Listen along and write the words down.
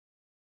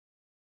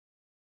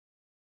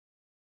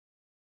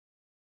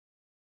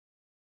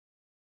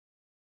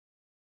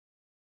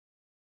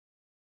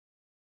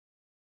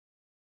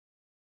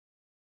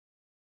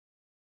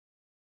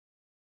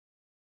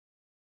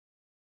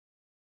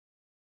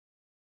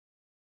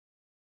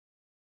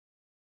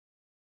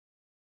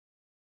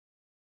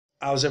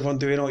How's everyone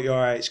doing? Hope you're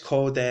alright. It's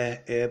Cody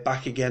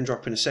back again,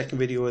 dropping a second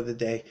video of the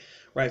day.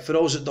 Right, for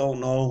those that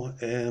don't know,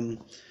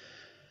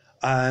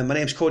 my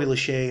name's Cody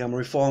Lachey. I'm a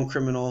reformed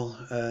criminal.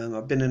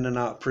 I've been in and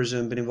out of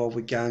prison, been involved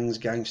with gangs,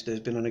 gangsters,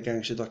 been on a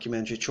gangster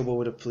documentary, trouble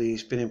with the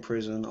police, been in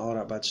prison, all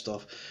that bad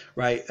stuff.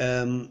 Right,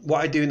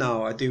 what I do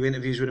now, I do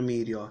interviews with the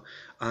media,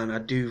 and I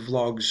do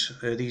vlogs,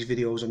 these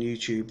videos on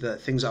YouTube,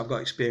 that things that I've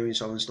got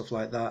experience of and stuff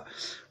like that.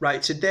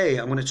 Right, today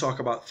I'm going to talk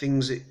about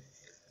things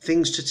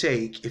to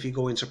take if you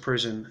go into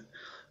prison.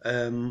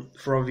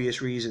 For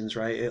obvious reasons,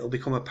 right? It'll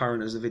become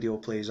apparent as the video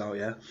plays out,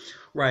 yeah?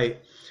 Right,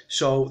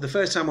 so the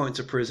first time I went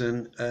to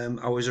prison,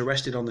 I was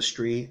arrested on the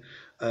street.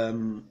 I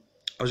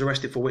was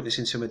arrested for witness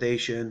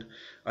intimidation.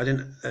 I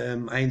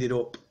ended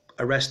up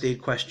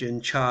arrested,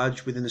 questioned,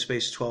 charged within the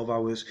space of 12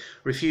 hours,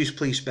 refused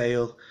police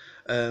bail.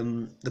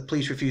 The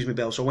police refused me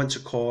bail, so I went to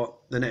court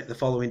the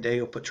following day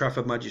up at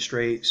Trafford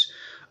Magistrates.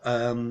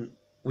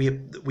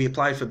 We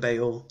applied for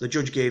bail. The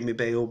judge gave me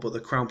bail, but the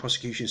Crown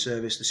Prosecution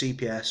Service, the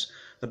CPS,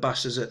 the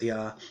bastards that they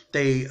are,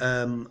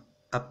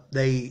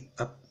 they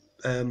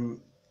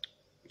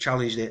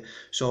challenged it.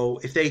 So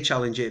if they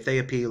challenge it, if they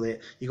appeal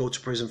it, you go to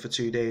prison for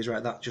 2 days,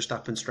 right? That just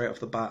happened straight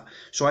off the bat.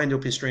 So I ended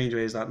up in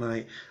Strangeways that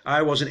night.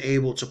 I wasn't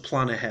able to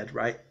plan ahead,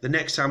 right? The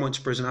next time I went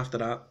to prison after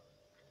that,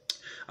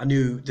 I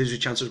knew there's a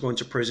chance of going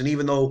to prison,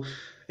 even though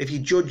if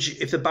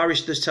the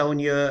barrister's telling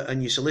you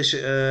and your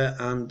solicitor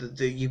and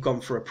you've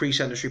gone for a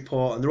pre-sentence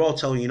report and they're all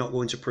telling you you're not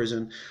going to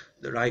prison,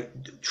 right?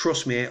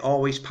 Trust me,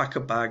 always pack a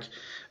bag,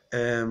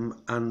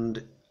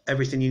 and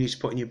everything you need to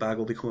put in your bag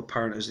will become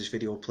apparent as this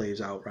video plays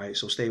out, right?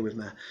 So stay with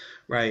me,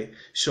 right?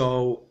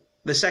 So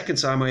the second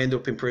time I ended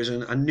up in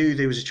prison, I knew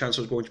there was a chance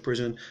I was going to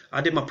prison.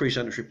 I did my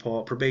pre-sentence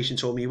report. Probation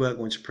told me you weren't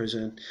going to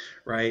prison,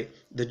 right?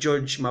 The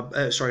judge,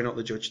 sorry, not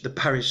the judge, the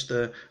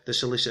barrister, the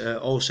solicitor,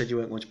 all said you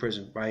weren't going to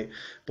prison, right?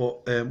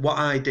 But what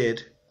I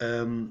did,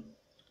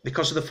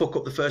 because of the fuck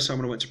up the first time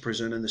when I went to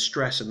prison and the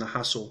stress and the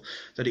hassle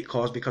that it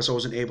caused because I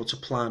wasn't able to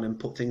plan and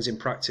put things in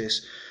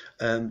practice,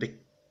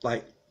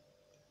 like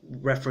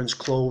reference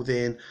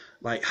clothing,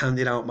 like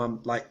handing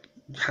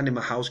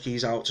my house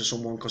keys out to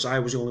someone because I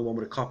was the only one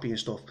with a copy and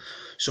stuff.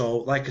 So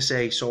like I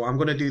say, so I'm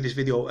going to do this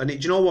video, and do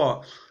you know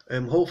what,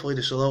 hopefully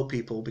this will help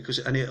people,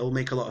 and it'll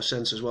make a lot of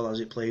sense as well as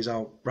it plays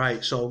out.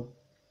 Right, so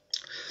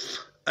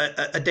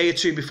a day or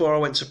two before I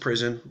went to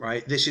prison,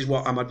 right, this is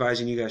what I'm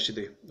advising you guys to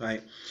do.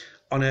 Right,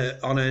 on an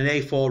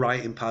A4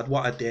 writing pad,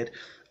 what I did,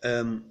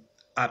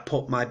 I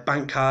put my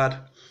bank card,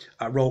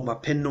 I wrote my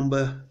PIN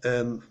number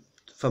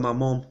for my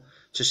mum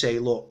to say,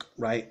 look,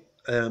 right,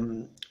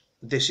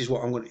 this is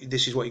what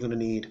you're going to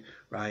need,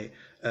 right?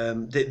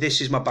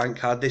 This is my bank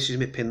card, this is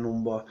my PIN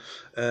number.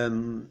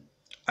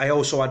 I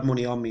also had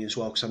money on me as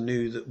well, because I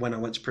knew that when I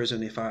went to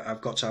prison,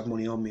 I've got to have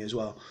money on me as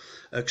well,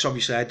 because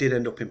obviously I did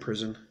end up in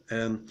prison.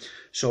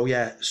 So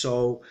yeah,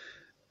 so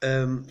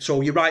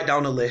you write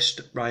down a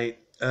list, right,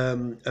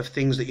 of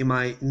things that you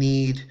might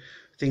need,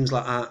 things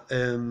like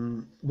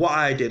that. What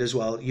I did as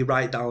well, you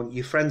write down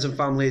your friends and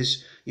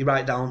families, you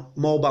write down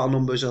mobile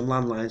numbers and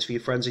landlines for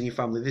your friends and your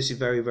family. This is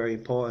very, very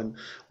important.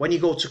 When you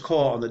go to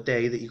court, on the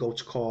day that you go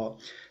to court,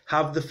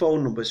 have the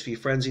phone numbers for your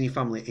friends and your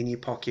family in your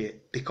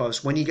pocket,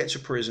 because when you get to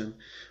prison,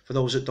 for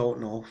those that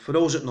don't know, for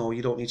those that know,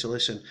 you don't need to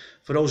listen.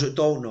 For those that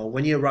don't know,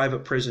 when you arrive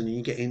at prison and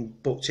you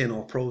get booked in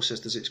or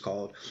processed as it's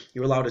called,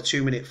 you're allowed a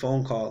 2-minute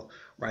phone call,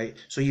 right?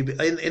 So you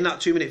in that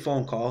 2-minute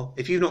phone call,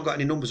 if you've not got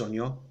any numbers on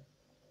you,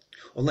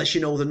 unless you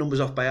know the numbers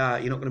off by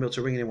heart, you're not going to be able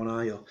to ring anyone,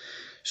 are you?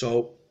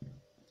 So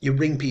you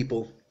ring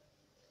people.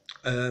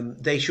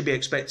 They should be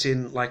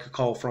expecting like a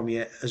call from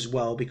you as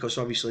well, because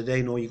obviously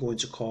they know you're going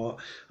to court.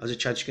 There's a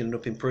chance you're going to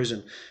end up in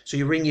prison. So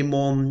you ring your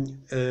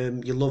mum,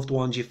 your loved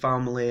ones, your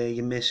family,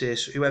 your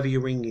missus, whoever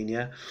you're ringing,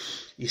 yeah?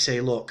 You say,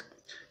 look,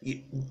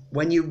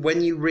 when you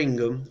ring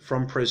them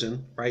from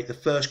prison, right, the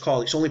first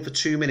call, it's only for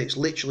 2 minutes,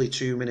 literally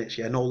 2 minutes,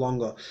 yeah, no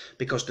longer,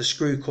 because the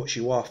screw cuts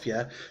you off,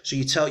 yeah? So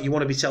you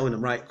want to be telling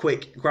them, right,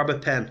 quick, grab a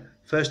pen.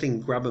 First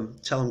thing, grab them,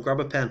 tell them, grab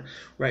a pen,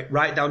 right,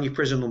 write down your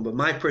prison number.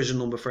 My prison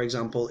number, for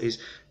example, is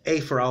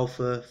A for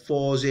Alpha,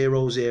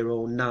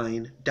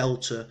 4009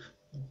 Delta,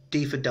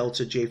 D for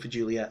Delta, J for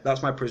Juliet.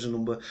 That's my prison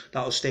number.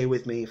 That'll stay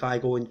with me if I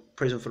go in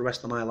prison for the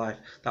rest of my life.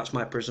 That's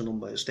my prison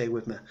number. It'll stay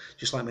with me,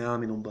 just like my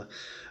army number.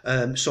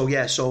 So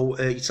yeah, so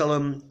you tell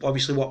them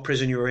obviously what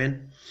prison you're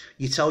in.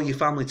 You tell your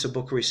family to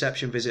book a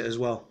reception visit as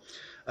well.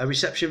 A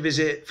reception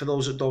visit, for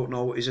those that don't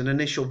know, is an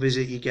initial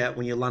visit you get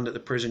when you land at the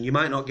prison. You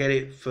might not get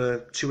it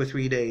for 2 or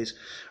 3 days,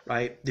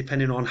 right,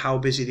 depending on how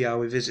busy they are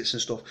with visits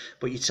and stuff.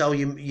 But you tell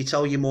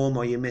your mum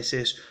or your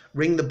missus,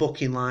 ring the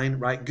booking line,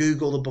 right,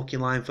 Google the booking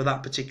line for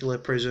that particular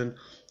prison,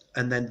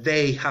 and then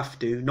they have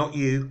to, not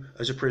you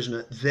as a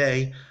prisoner,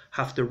 they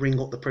have to ring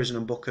up the prison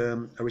and book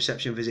a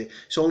reception visit.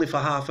 It's only for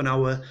half an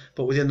hour,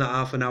 but within that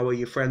half an hour,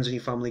 your friends and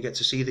your family get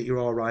to see that you're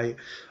all right.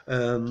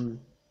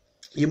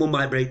 Your mum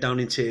might break down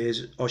in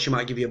tears, or she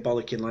might give you a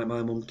bollocking like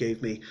my mum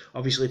gave me.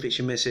 Obviously, if it's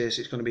your missus,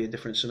 it's going to be a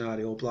different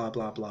scenario, blah,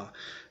 blah, blah.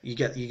 You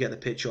get the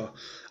picture.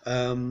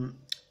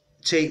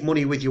 take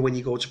money with you when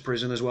you go to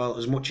prison as well,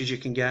 as much as you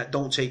can get.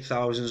 Don't take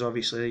thousands,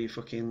 obviously. You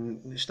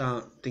fucking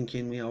start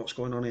thinking, what's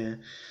going on here?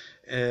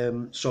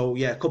 So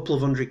yeah, a couple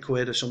of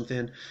 £100 or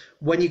something.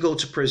 When you go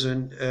to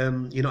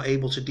prison, you're not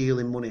able to deal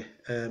in money.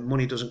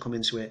 Money doesn't come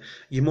into it.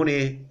 Your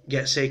money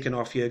gets taken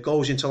off you,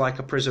 goes into like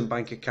a prison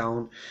bank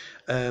account,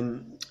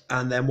 and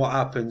then what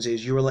happens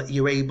is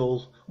you're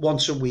able,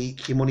 once a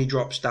week, your money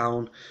drops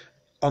down.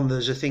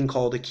 There's a thing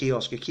called a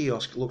kiosk. A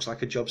kiosk looks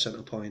like a job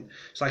centre point.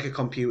 It's like a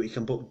computer. You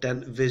can book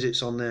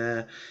visits on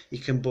there. You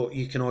can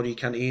order your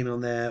canteen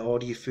on there,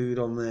 order your food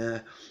on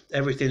there.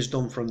 Everything's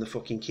done from the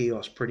fucking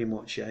kiosk, pretty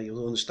much. Yeah,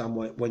 you'll understand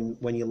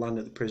when you land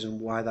at the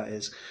prison why that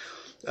is.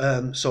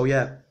 So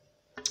yeah.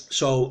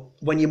 So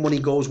when your money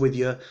goes with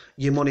you,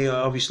 your money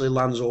obviously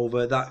lands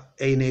over. That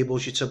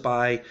enables you to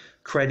buy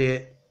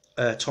credit,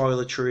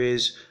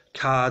 toiletries,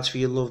 cards for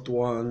your loved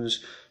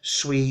ones,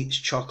 sweets,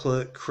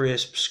 chocolate,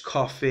 crisps,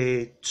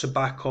 coffee,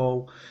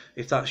 tobacco,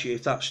 if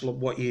that's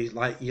what you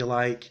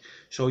like.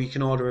 So you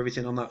can order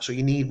everything on that. So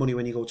you need money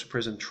when you go to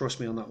prison. Trust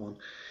me on that one.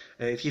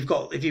 If you've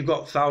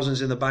got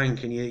thousands in the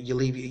bank and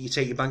you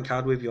take your bank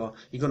card with you,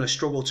 you're going to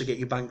struggle to get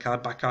your bank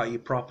card back out of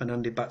your prop and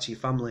hand it back to your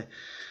family.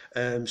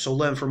 So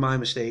learn from my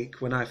mistake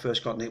when I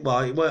first got it. Well,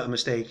 it weren't a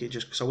mistake. It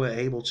just because I weren't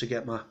able to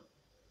get I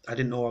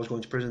didn't know I was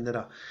going to prison, did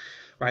I?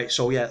 Right,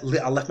 so yeah,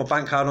 I left my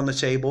bank card on the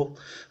table.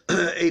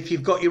 If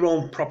you've got your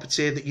own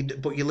property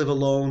but you live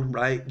alone,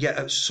 right,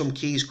 get some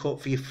keys cut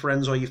for your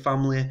friends or your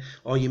family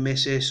or your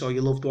missus or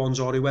your loved ones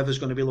or whoever's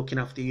going to be looking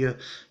after your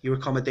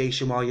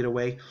accommodation while you're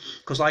away.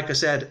 Because like I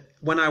said,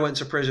 when I went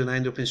to prison, I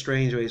ended up in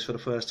Strangeways for the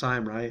first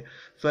time, right?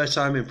 First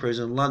time in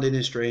prison, landed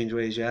in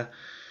Strangeways, yeah.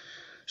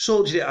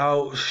 Sorted it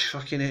out,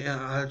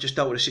 I just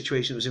dealt with a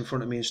situation that was in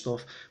front of me and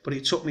stuff. But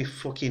it took me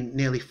fucking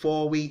nearly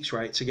 4 weeks,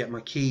 right, to get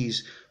my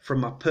keys from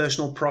my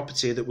personal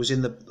property that was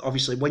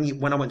obviously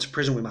when I went to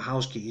prison with my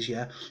house keys,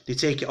 yeah, they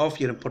take it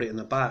off you and put it in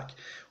the back,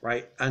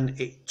 right? And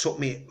it took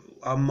me,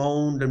 I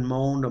moaned and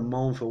moaned and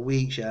moaned for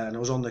weeks, yeah, and I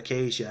was on the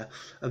case, yeah.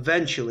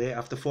 Eventually,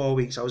 after 4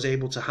 weeks, I was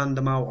able to hand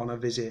them out on a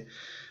visit.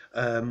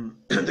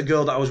 The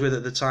girl that I was with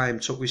at the time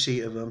took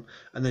receipt of them,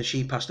 and then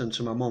she passed them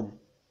to my mum.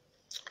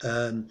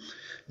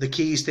 The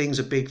keys thing's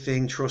a big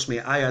thing, trust me.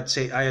 I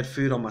had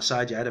food on my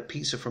side, yeah. I had a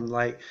pizza from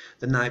like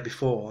the night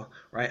before,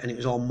 right, and it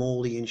was all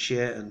mouldy and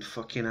shit and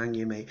fucking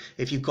hanging, mate.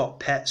 If you've got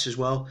pets as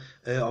well,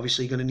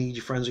 obviously you're going to need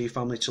your friends or your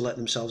family to let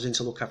themselves in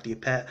to look after your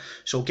pet.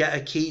 So get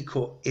a key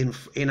cut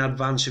in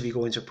advance if you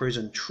go into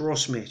prison.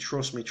 Trust me.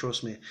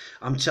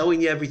 I'm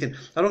telling you everything.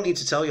 I don't need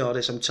to tell you all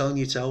this. I'm telling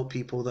you to help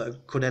people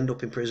that could end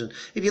up in prison.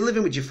 If you're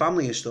living with your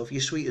family and stuff,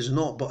 you're sweet as a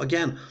nut. But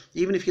again,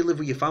 even if you live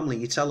with your family,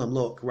 you tell them,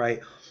 look, right,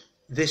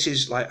 this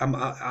is like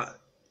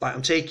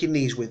I'm taking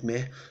these with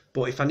me,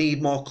 but if I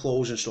need more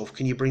clothes and stuff,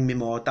 can you bring me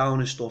more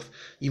down and stuff?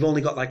 You've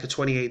only got like a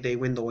 28-day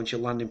window once you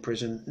land in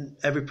prison.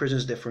 Every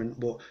prison's different,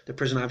 but the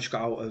prison I've just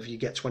got out of, you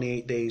get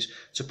 28 days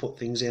to put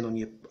things in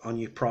on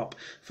your prop.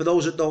 For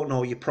those that don't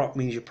know, your prop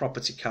means your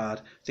property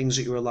card, things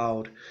that you're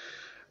allowed.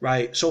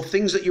 Right, so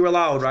things that you're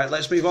allowed, right,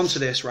 let's move on to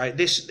this, right?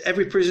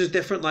 Every prison is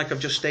different, like I've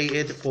just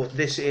stated, but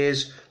this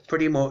is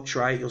pretty much,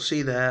 right, you'll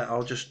see there,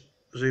 I'll just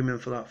zoom in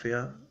for that for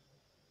you,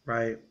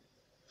 right.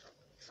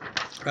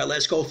 Right,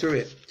 let's go through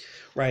it.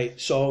 Right,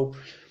 so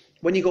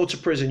when you go to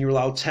prison, you're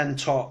allowed 10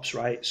 tops,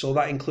 right? So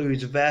that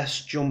includes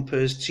vests,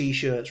 jumpers,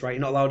 t-shirts, right?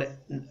 You're not allowed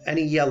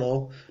any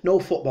yellow, no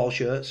football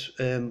shirts,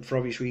 for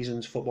obvious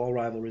reasons, football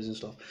rivalries and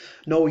stuff.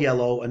 No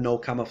yellow and no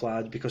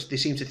camouflage, because they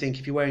seem to think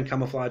if you're wearing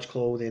camouflage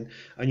clothing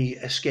and you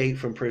escape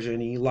from prison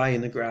and you lie in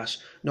the grass,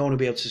 no one will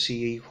be able to see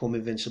you, you become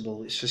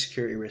invincible. It's for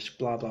security risk,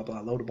 blah, blah, blah,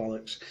 load of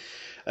bollocks.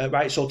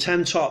 Right, so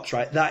 10 tops,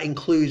 right? That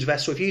includes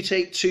vests. So if you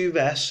take 2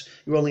 vests,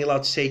 you're only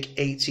allowed to take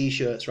 8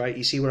 t-shirts, right?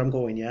 You see where I'm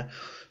going, yeah?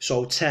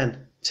 So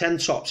 10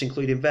 tops,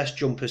 including vests,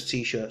 jumpers,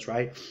 t-shirts,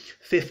 right?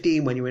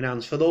 15 when you're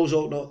enhanced. For those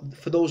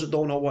that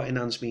don't know what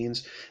enhanced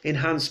means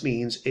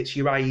it's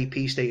your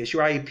IEP status.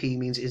 Your IEP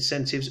means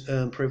incentives,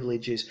 earned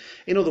privileges.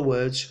 In other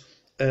words,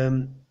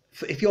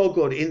 if you're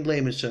good, in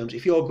layman's terms,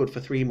 if you're good for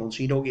 3 months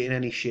and you don't get in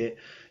any shit,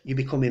 you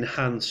become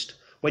enhanced.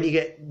 When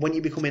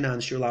you become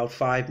enhanced, you're allowed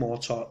 5 more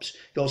tops.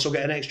 You also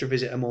get an extra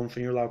visit a month,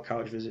 and you're allowed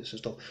couch visits and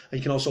stuff. And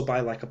you can also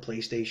buy like a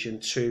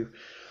PlayStation 2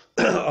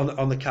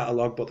 on the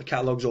catalogue, but the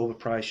catalogue's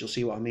overpriced. You'll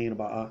see what I mean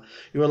about that.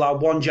 You're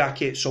allowed 1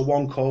 jacket, so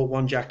 1 coat,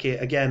 1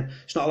 jacket. Again,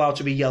 it's not allowed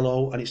to be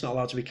yellow, and it's not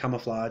allowed to be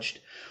camouflaged.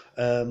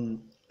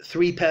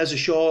 3 pairs of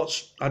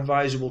shorts,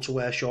 advisable to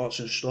wear shorts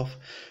and stuff.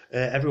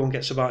 Everyone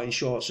gets about in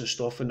shorts and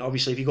stuff, and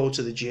obviously if you go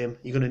to the gym,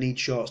 you're going to need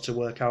shorts to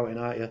work out in,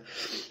 aren't you?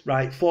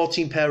 Right,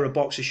 14 pair of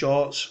boxer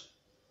shorts.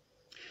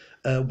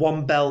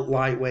 1 belt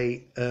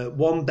lightweight,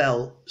 1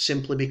 belt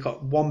simply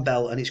because 1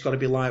 belt, and it's got to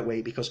be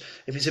lightweight, because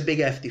if it's a big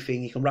hefty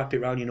thing, you can wrap it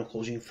around your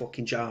knuckles and you can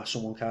fucking jar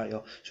someone, can't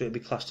you? So it'll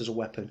be classed as a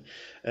weapon.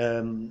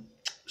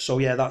 So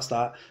yeah, that's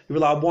that. You're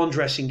allowed 1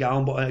 dressing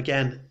gown, but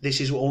again,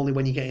 this is only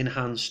when you get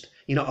enhanced.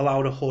 You're not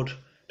allowed a hood,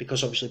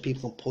 because obviously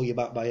people can pull you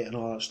back by it and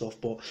all that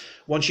stuff. But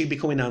once you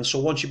become enhanced, so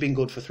once you've been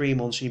good for 3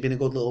 months and you've been a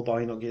good little boy,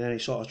 you're not getting any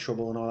sort of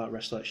trouble and all that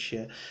rest of that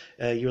shit,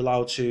 you're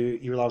allowed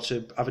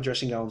to have a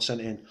dressing gown sent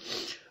in.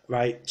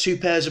 right? 2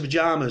 pairs of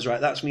pajamas,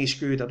 right? That's me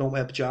screwed. I don't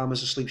wear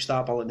pajamas. I sleep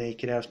starbolt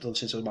naked. I've done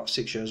since I was about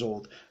 6 years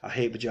old. I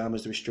hate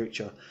pajamas. They restrict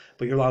you.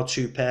 But you're allowed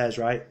 2 pairs,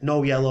 right?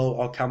 No yellow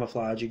or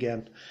camouflage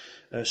again.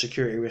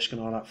 Security risk and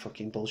all that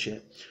fucking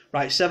bullshit.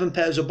 Right, 7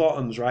 pairs of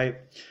bottoms, right?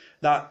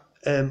 That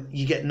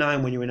you get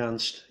 9 when you're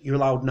enhanced. You're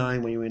allowed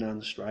 9 when you're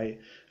enhanced, right?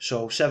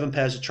 So 7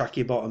 pairs of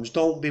tracky bottoms.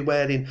 Don't be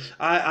wearing.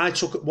 I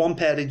took 1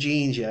 pair of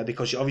jeans, yeah,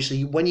 because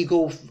obviously when you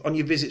go on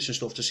your visits and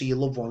stuff to see your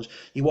loved ones,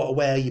 you want to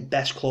wear your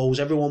best clothes.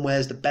 Everyone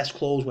wears the best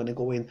clothes when they're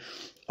going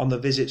on the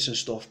visits and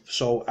stuff.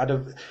 So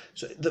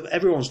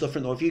everyone's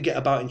different though. If you get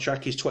about in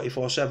trackies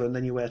 24/7,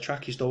 then you wear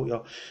trackies, don't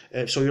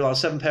you? So you're allowed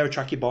 7 pair of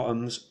tracky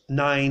bottoms,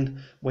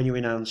 9 when you're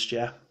enhanced,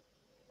 yeah.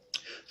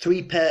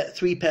 3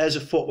 pairs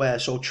of footwear,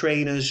 so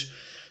trainers,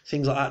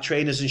 things like that,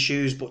 trainers and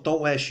shoes, but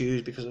don't wear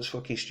shoes because it's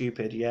fucking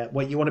stupid, yeah.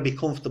 Well, you want to be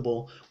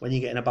comfortable when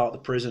you're getting about the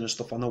prison and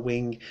stuff on the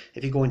wing,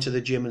 if you're going to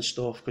the gym and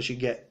stuff, because you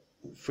get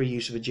free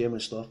use of a gym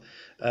and stuff.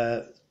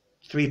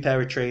 3 pair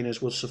of trainers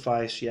will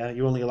suffice, yeah.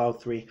 You're only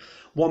allowed 3.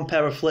 1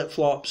 pair of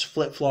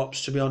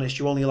flip-flops, to be honest,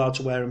 you're only allowed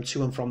to wear them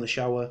to and from the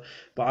shower,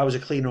 but I was a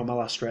cleaner on my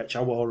last stretch.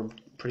 I wore them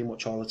pretty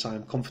much all the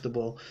time,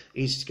 comfortable,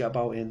 easy to get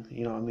about in,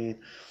 you know what I mean.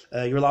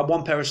 You're allowed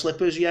 1 pair of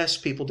slippers, yes,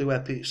 people do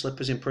wear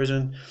slippers in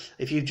prison.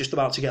 If you're just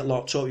about to get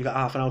locked up, you've got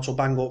half an hour to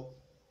bang up,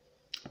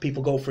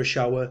 people go for a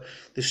shower,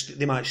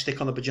 they might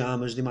stick on the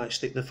pyjamas, they might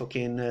stick the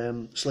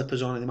fucking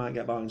slippers on, and they might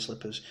get about in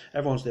slippers.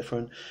 Everyone's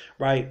different.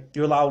 Right,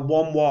 you're allowed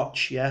 1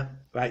 watch, yeah?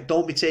 Right,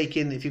 don't be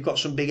taking, if you've got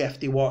some big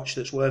FD watch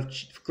that's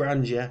worth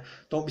grand, yeah,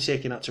 don't be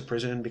taking that to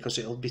prison because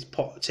it'll be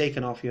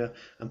taken off you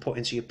and put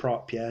into your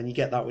prop, yeah, and you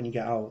get that when you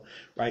get out.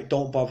 Right,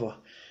 don't bother.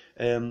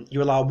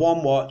 You're allowed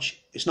 1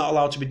 watch. It's not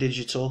allowed to be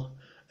digital.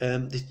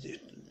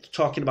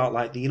 Talking about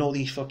like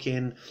these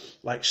fucking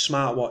like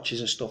smart watches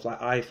and stuff, like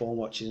iPhone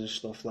watches and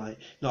stuff, like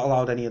not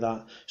allowed any of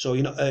that. So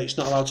it's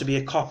not allowed to be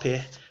a copy,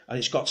 and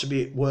it's got to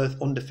be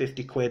worth under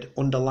 50 quid,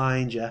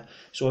 underlined, yeah.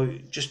 So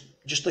just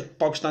the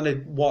bog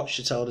standard watch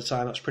to tell the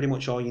time. That's pretty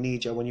much all you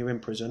need, yeah, when you're in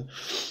prison.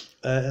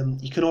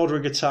 You can order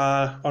a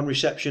guitar on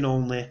reception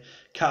only,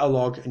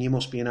 catalogue, and you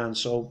must be in hand.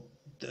 So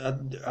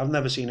I've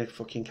never seen a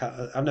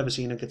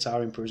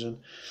guitar in prison,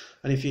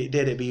 and if it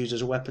did, it'd be used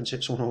as a weapon to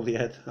hit someone over the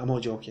head. I'm all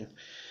joking.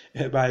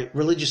 Right,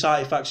 religious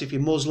artifacts. If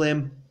you're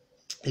Muslim,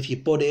 if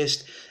you're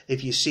Buddhist,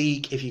 if you're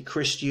Sikh, if you're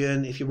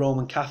Christian, if you're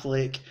Roman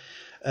Catholic,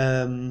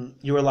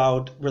 you're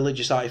allowed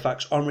religious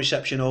artifacts on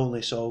reception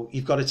only. So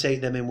you've got to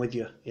take them in with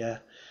you. Yeah,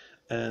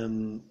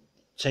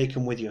 take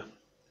them with you.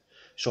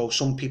 So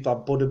some people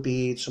have Buddha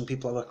beads, some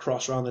people have a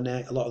cross around the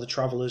neck. A lot of the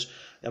travellers,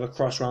 they have a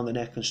cross around the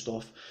neck and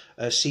stuff.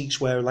 Sikhs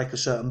wear like a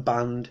certain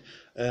band.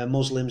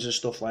 Muslims and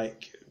stuff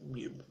like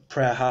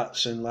prayer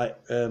hats and like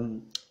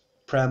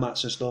prayer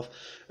mats and stuff.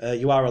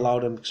 You are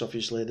allowed them because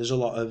obviously there's a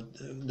lot of,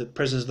 the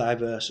prison's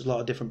diverse, there's a lot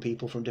of different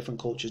people from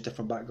different cultures,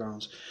 different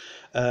backgrounds.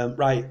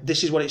 Right,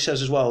 this is what it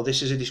says as well.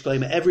 This is a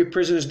disclaimer. Every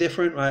prison is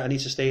different, right? I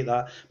need to state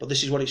that, but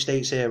this is what it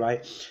states here,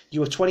 right?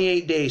 You have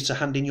 28 days to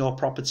hand in your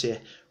property,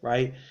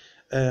 right?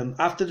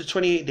 After the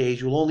 28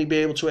 days, you'll only be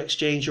able to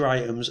exchange your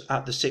items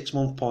at the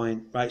 6-month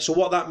point, right? So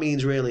what that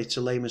means really, to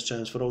layman's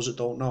terms, for those that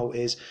don't know,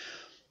 is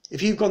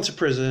if you've gone to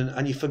prison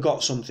and you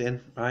forgot something,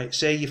 right?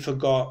 Say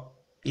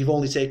you've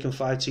only taken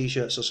 5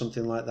 t-shirts or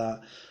something like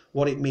that.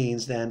 What it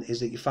means then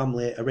is that your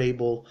family are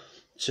able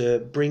to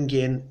bring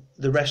in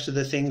the rest of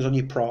the things on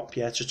your prop,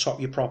 yeah, to top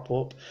your prop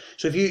up.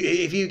 So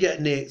if you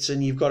get nicked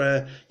and you've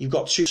got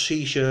 2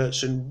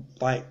 t-shirts and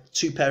like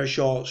 2 pair of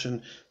shorts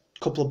and a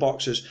couple of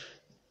boxers,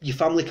 your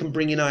family can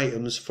bring in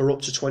items for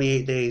up to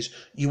 28 days.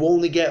 You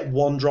only get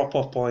 1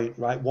 drop-off point,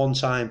 right, 1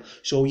 time.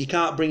 So you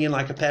can't bring in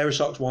like a pair of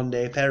socks one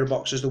day, a pair of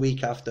boxers the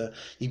week after.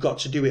 You've got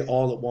to do it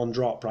all at 1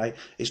 drop, right?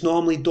 It's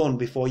normally done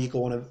before you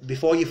go on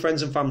before your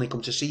friends and family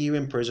come to see you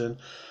in prison.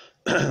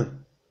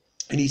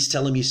 You need to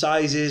tell them your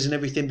sizes and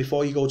everything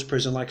before you go to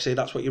prison. Like I say,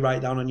 that's what you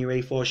write down on your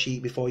A4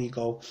 sheet before you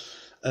go.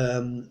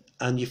 And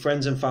your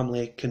friends and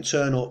family can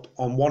turn up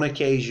on 1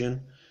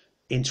 occasion.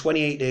 In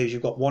 28 days,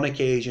 you've got 1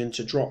 occasion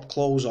to drop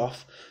clothes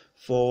off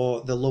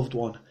for the loved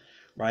one,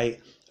 right?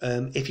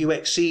 If you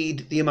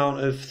exceed the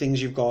amount of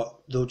things you've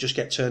got, they'll just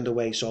get turned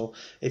away. So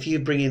if you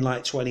bring in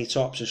like 20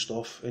 tops and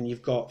stuff and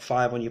you've got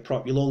 5 on your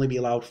prop, you'll only be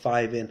allowed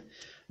 5 in.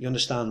 You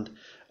understand?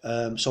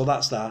 So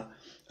that's that.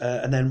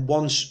 And then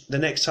once the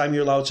next time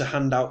you're allowed to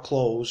hand out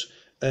clothes,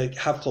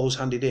 have clothes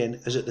handed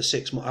in, is at the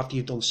 6 months after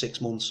you've done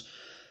 6 months.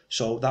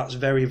 So that's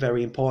very,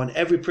 very important.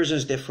 Every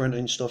prison's different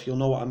and stuff. You'll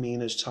know what I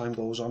mean as time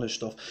goes on and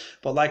stuff.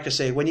 But like I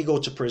say, when you go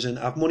to prison,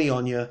 have money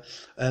on you.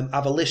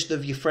 Have a list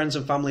of your friends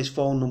and family's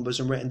phone numbers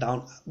and written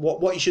down.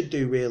 What you should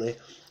do really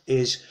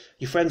is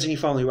your friends and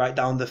your family write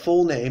down their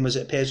full name as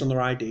it appears on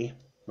their ID,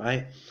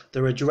 right?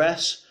 Their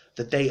address,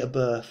 the date of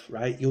birth,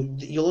 right?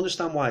 You'll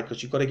understand why,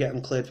 because you've got to get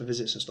them cleared for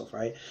visits and stuff,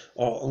 right?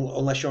 Or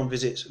unless you're on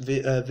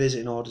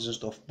visiting orders and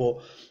stuff. But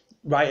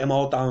write them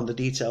all down, the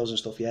details and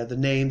stuff, yeah? The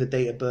name, the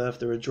date of birth,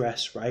 their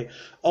address, right?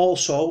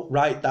 Also,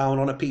 write down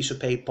on a piece of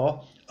paper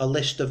a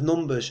list of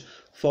numbers,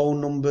 phone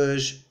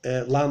numbers,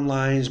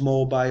 landlines,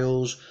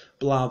 mobiles,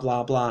 blah,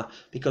 blah, blah.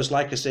 Because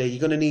like I say,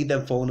 you're going to need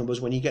them phone numbers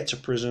when you get to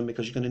prison,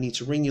 because you're going to need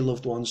to ring your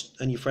loved ones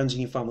and your friends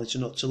and your family to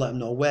let them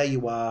know where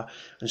you are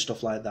and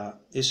stuff like that.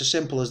 It's as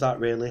simple as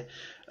that, really.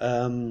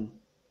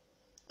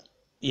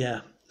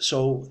 Yeah,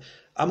 so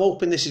I'm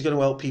hoping this is going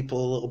to help people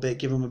a little bit,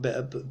 give them a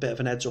bit of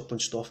an heads up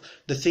and stuff.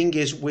 The thing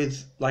is,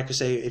 with, like I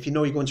say, if you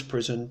know you're going to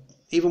prison,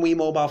 even with your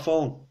mobile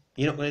phone,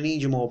 you're not going to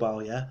need your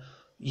mobile, yeah?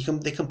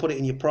 They can put it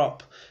in your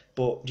prop,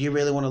 but do you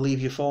really want to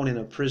leave your phone in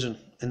a prison,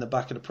 in the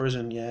back of the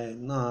prison? Yeah,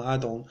 no, I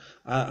don't.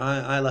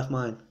 I left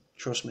mine,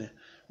 trust me,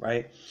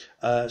 right?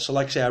 So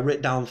like I say, I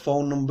wrote down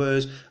phone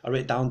numbers, I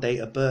wrote down date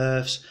of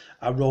births,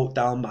 I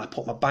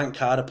put my bank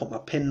card, I put my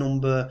PIN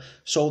number,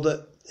 so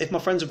that if my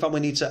friends and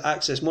family need to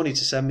access money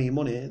to send me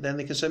money, then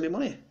they can send me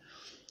money.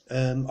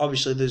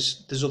 Obviously,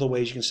 there's other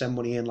ways you can send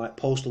money in, like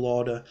postal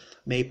order,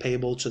 made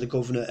payable to the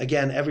governor.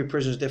 Again, every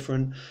prison is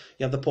different.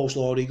 You have the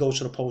postal order, you go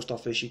to the post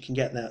office, you can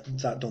get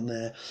that done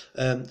there.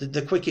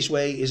 The quickest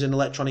way is an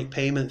electronic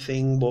payment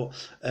thing, but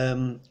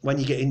when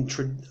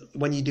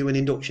you do an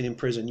induction in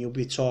prison, you'll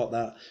be taught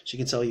that, so you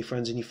can tell your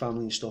friends and your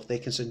family and stuff, they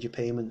can send you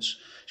payments.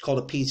 It's called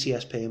a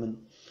PTS payment.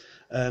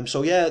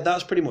 So yeah,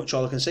 that's pretty much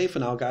all I can say for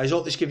now, guys. I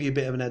hope this gives you a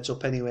bit of an heads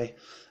up anyway.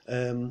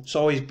 So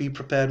always be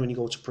prepared when you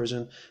go to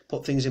prison.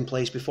 Put things in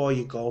place before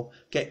you go.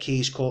 Get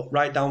keys cut.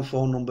 Write down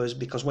phone numbers,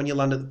 because when you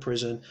land at the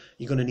prison,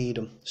 you're going to need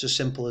them. It's as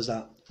simple as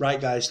that.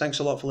 Right, guys, thanks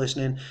a lot for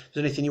listening. If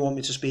there's anything you want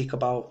me to speak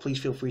about, please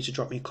feel free to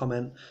drop me a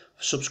comment.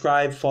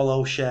 Subscribe,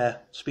 follow,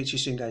 share. Speak to you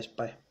soon, guys.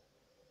 Bye.